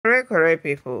correct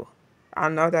people,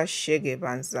 another shege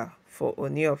banza for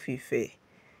oniofefe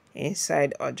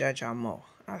inside Ojaja mall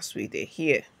as we dey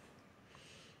hear.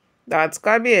 That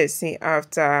Kabiyesi,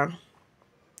 after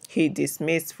he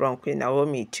dismissed from Queen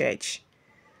Naomi church,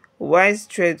 went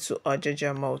straight to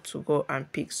Ojaja mall to go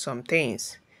and pick some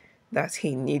things that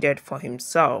he needed for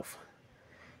himself.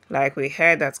 Like we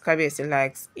heard that Kabiyesi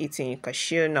likes eating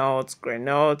cashew nuts,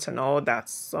 granules and all that,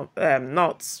 some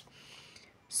nuts.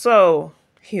 So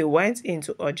he went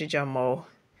into Ojaja mall.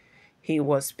 He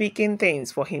was picking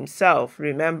things for himself.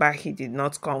 Remember, he did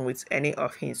not come with any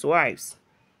of his wives.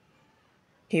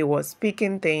 He was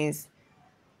picking things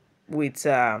with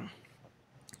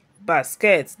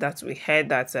baskets that we heard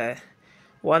that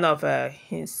one of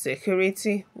his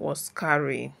security was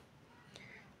carrying.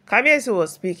 Kabiyesi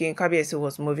was speaking, Kabiyesi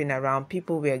was moving around.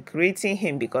 People were greeting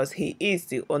him because he is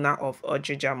the owner of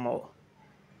Ojaja mall.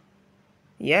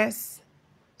 Yes.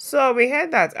 So we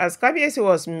heard that as Kabiyesi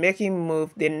was making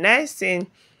move, the next thing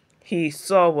he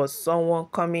saw was someone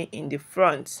coming in the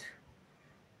front.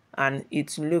 And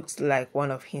it looks like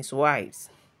one of his wives.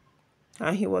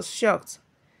 And he was shocked.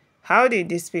 How did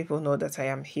these people know that I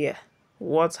am here?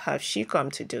 What have she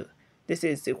come to do? This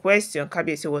is the question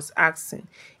Kabiyesi was asking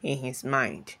in his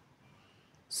mind.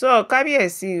 So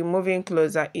Kabiyesi moving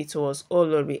closer, it was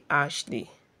Olori Ashley.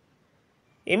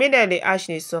 Immediately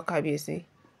Ashley saw Kabiyesi.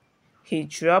 He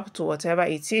dropped whatever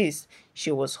it is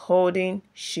she was holding.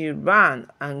 She ran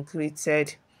and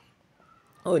greeted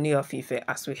Ooniofife.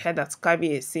 As we heard that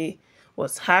Kabiyesi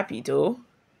was happy though.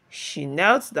 She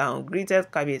knelt down,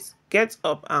 greeted Kabiyesi, get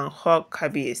up and hug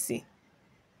Kabiyesi.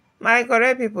 My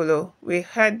correct people though, we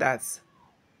heard that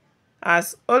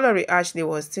as Olori Ashley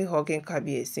was still hugging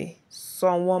Kabiyesi,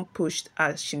 someone pushed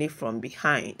Ashley from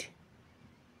behind.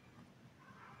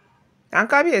 And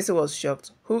Kabiyesi was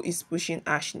shocked. Who is pushing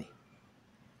Ashley?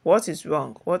 What is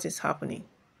wrong? What is happening?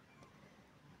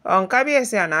 On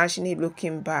Kabiyesi and Ashley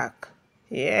looking back,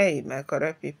 yeah, my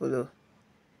correct people though,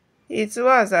 it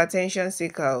was attention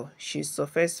seeker. She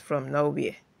surfaced from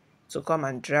nowhere to come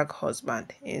and drag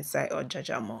husband inside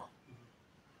Ojaja mall.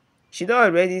 She don't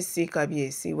already see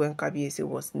Kabiyesi when Kabiyesi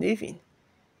was leaving,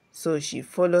 so she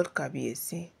followed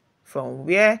Kabiyesi from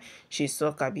where she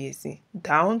saw Kabiyesi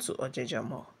down to Ojaja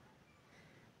mall.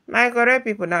 My correct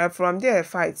people, now from there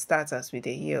fight starts as with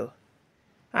a hear.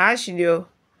 Ashley,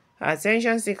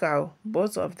 attention seeker,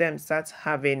 both of them start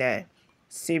having a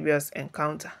serious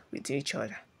encounter with each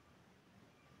other.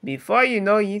 Before you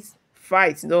know it,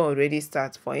 fight don't already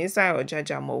start for inside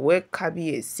Ojaja mall where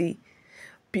Kabiyesi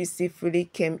peacefully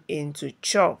came in to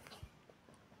chop,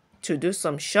 to do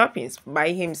some shoppings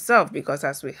by himself, because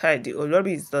as we heard, the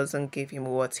Olori doesn't give him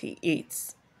what he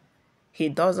eats. He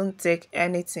doesn't take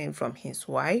anything from his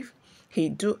wife. He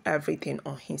do everything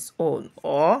on his own,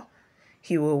 or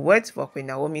he will wait for Queen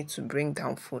Naomi to bring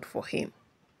down food for him.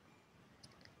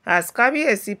 As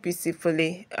Kabiyesi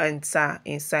peacefully enter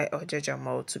inside Ojaja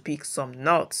mall to pick some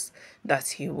nuts that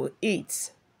he will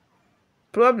eat,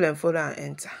 problem follow and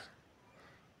enter.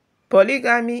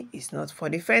 Polygamy is not for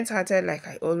the faint-hearted, like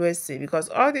I always say, because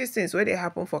all these things where they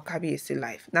happen for Kabiyesi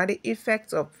life, now the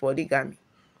effect of polygamy.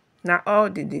 Now all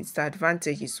the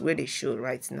disadvantages where they show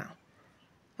right now.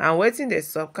 And waiting the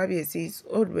sub, Kabiyesi is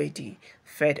already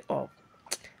fed up.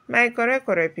 My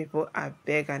correct people, I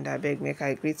beg and I beg, make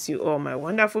I greet you all, my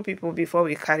wonderful people, before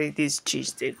we carry this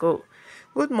cheese they go.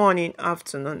 Good morning,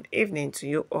 afternoon, evening to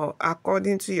you all,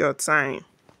 according to your time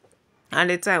and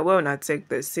the time where I take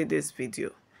to see this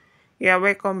video. You are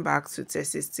welcome back to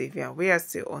Texas TV, and we are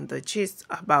still on the gist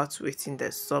about waiting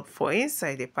the sub for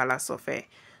inside the palace of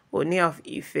Ooni of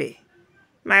Ife.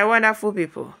 My wonderful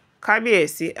people,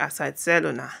 Kabiyesi, as I tell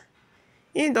una,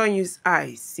 he don't use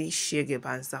eye see shege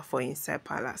banza for inside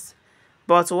palace.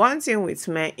 But one thing with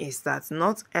men is that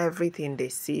not everything they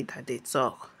see that they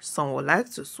talk. Some would like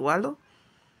to swallow.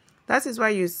 That is why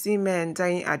you see men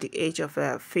dying at the age of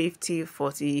 50,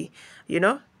 40, you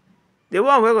know. The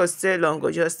one wey go stay long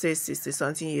go just stay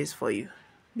 60-something years for you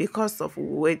because of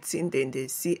waiting they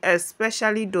see,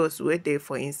 especially those wey dey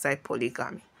for inside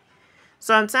polygamy.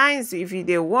 Sometimes if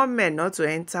they want men not to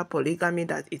enter polygamy,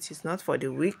 that it is not for the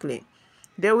weakling,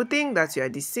 they will think that you are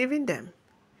deceiving them.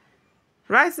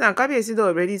 Right now, Kabiyesi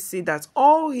already see that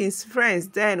all his friends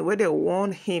then when they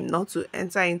warn him not to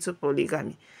enter into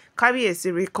polygamy,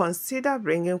 Kabiyesi reconsider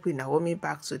bringing Queen Naomi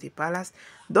back to the palace.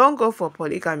 Don't go for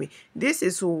polygamy. This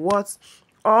is what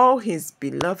all his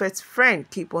beloved friends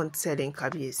keep on telling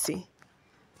Kabiyesi.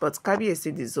 But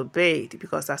Kabiyesi disobeyed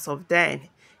because as of then,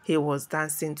 he was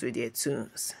dancing to their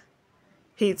tunes.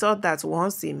 He thought that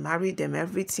once he married them,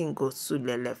 everything go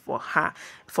sulele for her.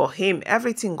 For him,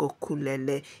 everything go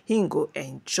kulele. He go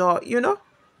enjoy,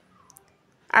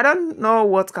 I don't know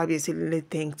what Kabiyesi really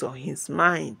thinks on his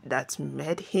mind that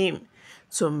made him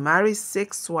to marry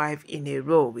 6 wives in a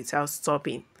row without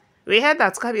stopping. We heard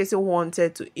that Kabiyesi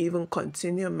wanted to even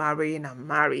continue marrying and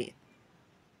marrying,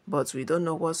 but we don't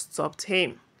know what stopped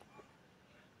him.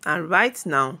 And right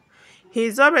now,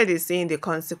 he's already seeing the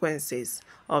consequences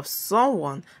of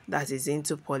someone that is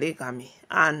into polygamy,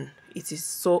 and it is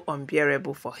so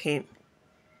unbearable for him.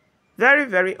 Very,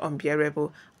 very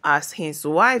unbearable, as his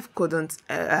wife couldn't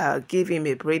give him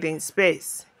a breathing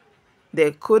space.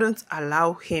 They couldn't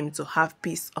allow him to have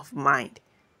peace of mind.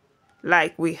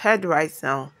 Like we heard right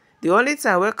now, the only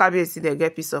time where Kabiyesi dey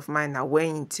get peace of mind na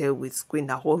when he tell with Queen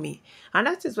Naomi. And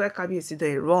that is why Kabiyesi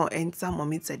dey run enter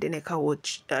Mommy Tedeneka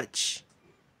church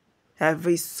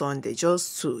every Sunday,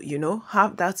 just to,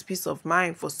 have that peace of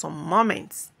mind for some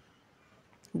moments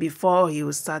before he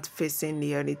will start facing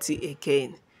reality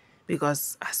again.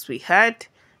 Because as we heard,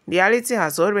 reality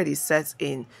has already set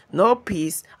in. No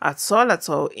peace at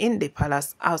all in the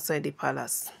palace, outside the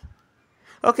palace.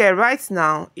 Okay, right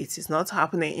now, it is not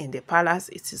happening in the palace.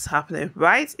 It is happening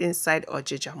right inside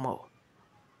Ojaja Mall.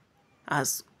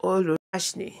 As Olori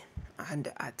and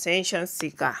the attention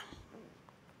seeker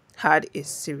had a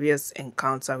serious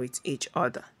encounter with each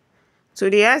other,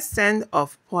 to the extent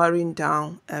of pouring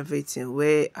down everything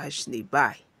where Ashley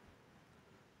buy.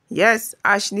 Yes,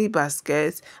 Ashley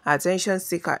basket, attention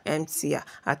seeker empty,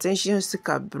 attention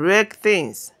seeker break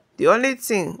things. The only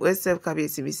thing wey save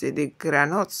Kabiyesi be say the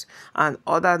groundnuts and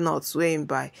other nuts wey him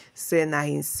buy say na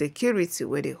him security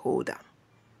wey dey hold am.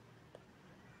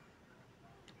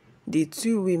 The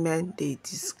 2 women, they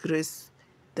disgrace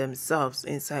themselves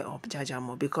inside Ojaja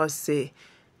Mall because say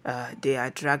they are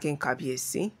dragging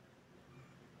Kabiyesi.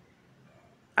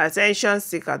 Attention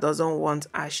seeker doesn't want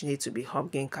Ashley to be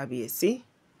hugging Kabiyesi.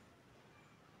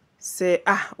 Say,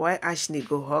 why Ashley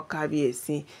go hug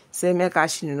Kabiyesi? Say make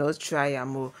Ashley no try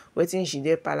am o. Wetin she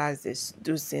dey palace dey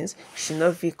do since she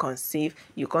no fit conceive.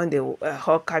 You can't dey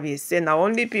hug Kabiyesi. Na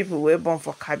only people wey born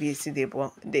for Kabiyesi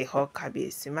dey hug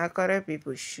Kabiyesi. My correct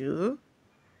people shoe.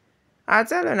 I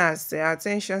tell una say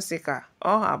attention seeker,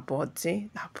 all her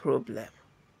body na problem.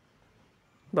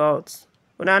 But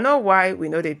una know why we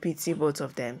no dey pity both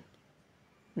of them.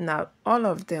 Now all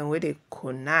of them wey dey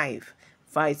connive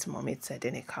fight Mommy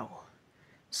Tedeneka.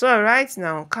 So right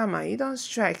now, come on, you don't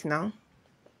strike now.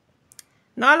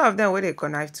 Now all of them wey dey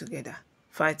connive together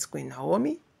fight Queen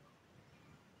Naomi,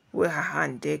 where her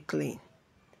hand dey clean.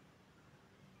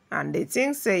 And they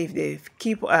think say if they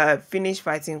keep finish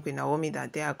fighting Queen Naomi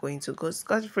that they are going to go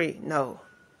scot-free. No,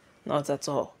 not at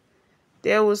all.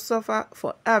 They will suffer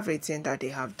for everything that they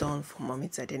have done for Mommy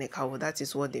Tedeneka. That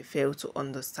is what they fail to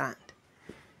understand.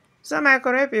 So my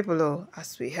correct people,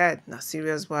 as we heard, na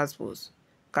serious words.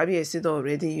 Kabiyesi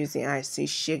already using eyes see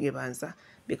shege banza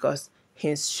because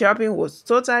his shopping was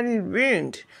totally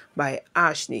ruined by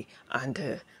Ashley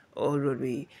and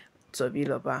Olori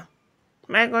Tobiloba.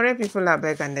 My correct people, I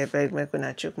beg and they beg me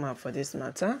gonna chook mouth for this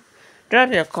matter.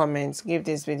 Drop your comments, give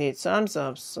this video a thumbs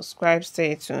up, subscribe,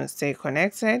 stay tuned, stay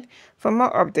connected. For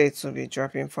more updates, we'll be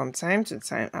dropping from time to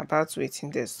time about waiting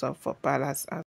the stuff for palace.